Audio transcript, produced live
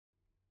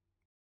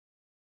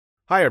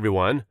Hi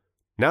everyone!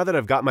 Now that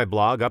I've got my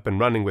blog up and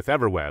running with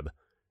EverWeb,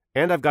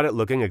 and I've got it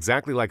looking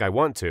exactly like I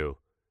want to,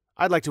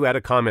 I'd like to add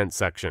a comment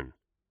section.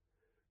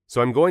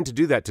 So I'm going to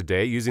do that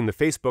today using the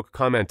Facebook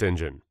comment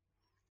engine.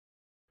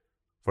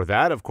 For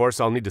that, of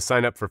course, I'll need to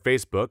sign up for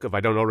Facebook if I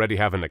don't already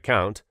have an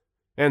account,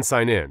 and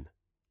sign in.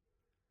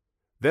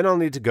 Then I'll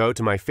need to go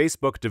to my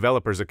Facebook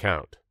developers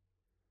account.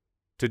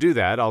 To do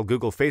that, I'll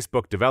Google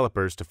Facebook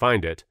developers to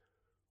find it,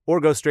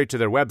 or go straight to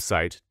their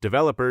website,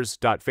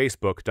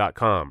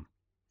 developers.facebook.com.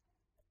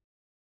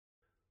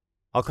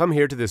 I'll come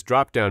here to this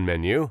drop-down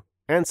menu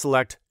and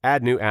select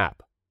Add New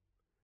App.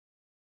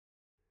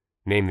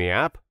 Name the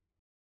app.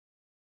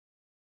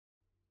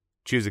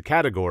 Choose a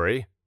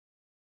category.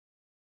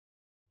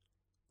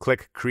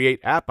 Click Create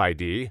App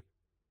ID,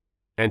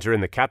 enter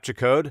in the CAPTCHA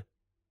code,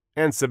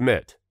 and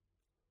submit.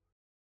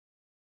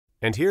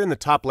 And here in the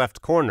top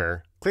left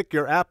corner, click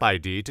your app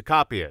ID to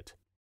copy it.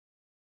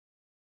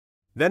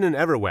 Then in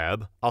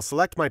EverWeb, I'll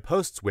select my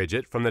Posts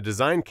widget from the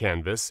Design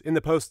canvas in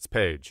the Posts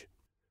page.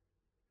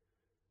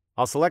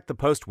 I'll select the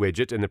Post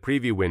widget in the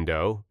Preview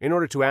window in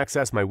order to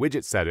access my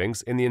widget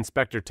settings in the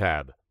Inspector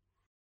tab.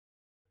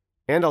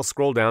 And I'll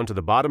scroll down to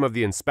the bottom of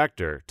the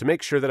inspector to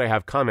make sure that I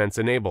have comments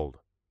enabled.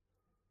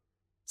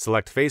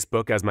 Select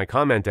Facebook as my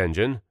comment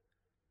engine,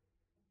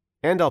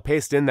 and I'll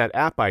paste in that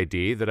app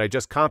ID that I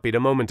just copied a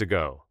moment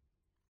ago.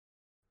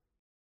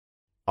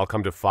 I'll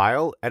come to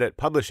File, Edit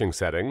Publishing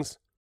Settings,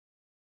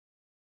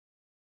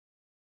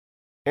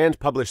 and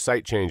Publish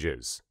Site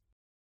Changes.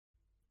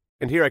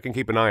 And here I can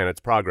keep an eye on its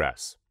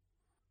progress.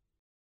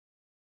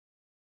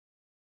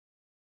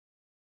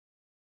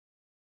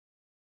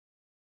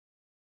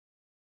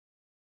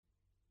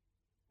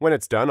 When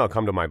it's done, I'll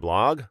come to my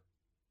blog,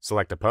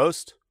 select a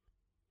post,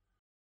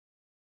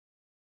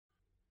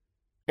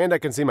 and I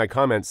can see my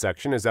comments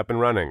section is up and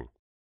running.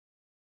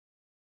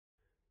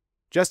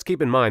 Just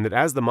keep in mind that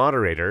as the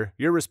moderator,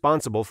 you're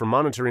responsible for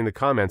monitoring the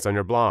comments on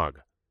your blog.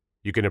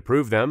 You can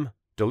approve them,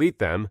 delete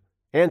them,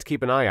 and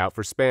keep an eye out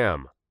for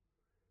spam.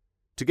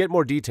 To get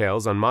more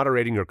details on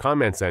moderating your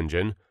comments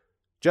engine,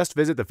 just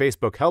visit the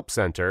Facebook Help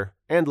Center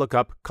and look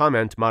up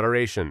Comment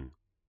Moderation.